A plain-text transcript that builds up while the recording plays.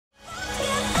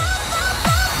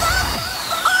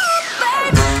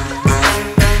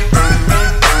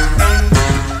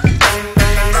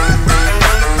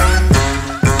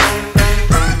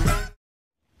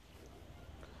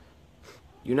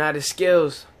United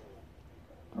Skillz.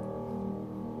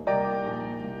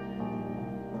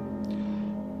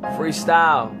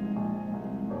 Freestyle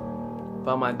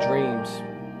about my dreams.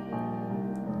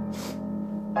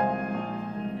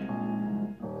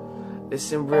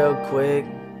 Listen real quick,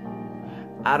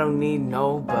 I don't need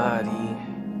nobody.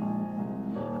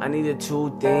 I need the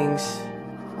two things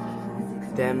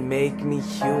that make me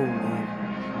human: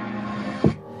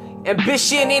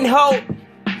 ambition and hope,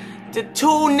 the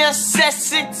two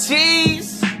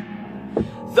necessities.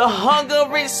 The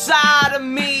hunger inside of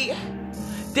me,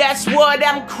 that's what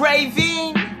I'm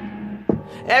craving.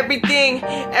 Everything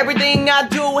I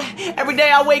do, every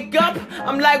day I wake up,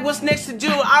 I'm like, what's next to do?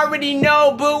 I already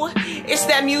know, boo. It's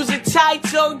that music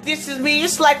title. This is me,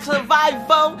 it's like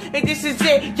survival, and this is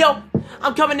it. Yo,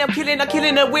 I'm coming up, killing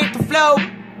it with the flow.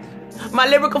 My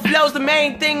lyrical flow's the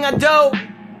main thing I do.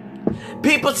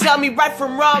 People tell me right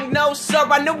from wrong, no sir,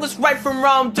 I know what's right from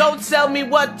wrong. Don't tell me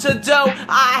what to do,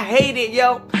 I hate it,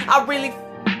 yo. I really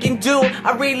do,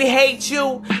 I really hate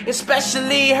you,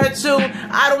 especially her too.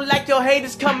 I don't like your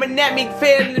haters coming at me,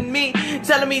 failing me,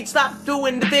 telling me to stop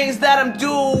doing the things that I'm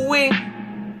doing.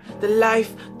 The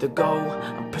life, the goal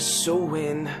I'm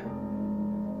pursuing,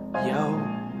 yo.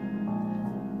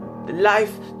 The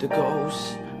life, the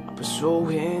goals I'm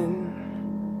pursuing.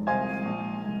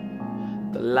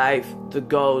 The life, the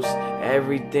goals,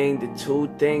 everything, the two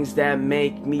things that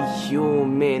make me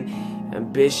human: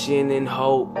 ambition and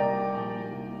hope.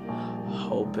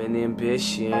 Hope and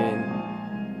ambition.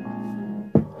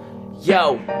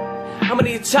 Yo, how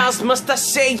many times must I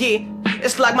say it?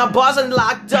 It's like my bars are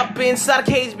locked up inside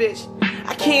a cage, bitch.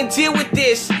 I can't deal with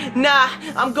this, nah,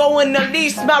 I'm going to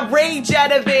release my rage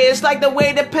out of it. It's like the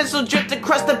way the pencil dripped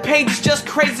across the page, it's just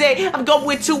crazy. I'm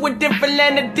going to a different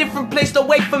land, a different place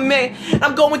away from me.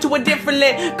 I'm going to a different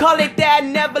land, call it that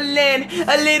Neverland.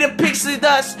 A little piece of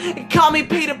dust, call me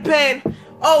Peter Pan.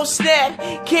 Oh snap,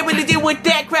 can't really deal with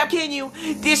that crap, can you?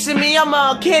 Dissing me, I'm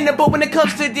a cannibal when it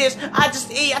comes to this. I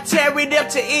just eat, I tear it up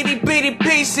to itty bitty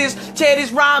pieces. Tear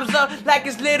these rhymes up like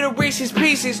it's little Reese's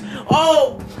Pieces.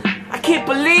 Oh, I can't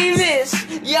believe this.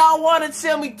 Y'all wanna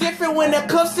tell me different when it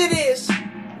comes to this.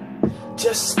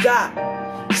 Just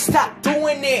stop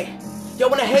doing it. Y'all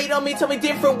wanna hate on me, tell me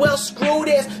different, well screw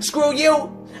this, screw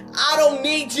you. I don't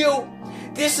need you.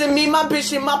 This is me, my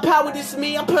ambition, my power, this is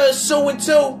me, I'm pursuing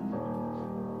too.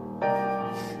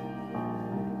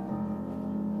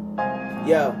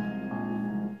 Yo,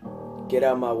 get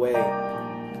out of my way.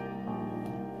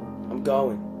 I'm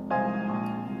going.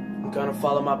 I'm gonna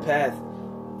follow my path.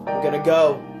 I'm gonna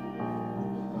go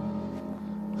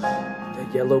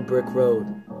that yellow brick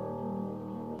road.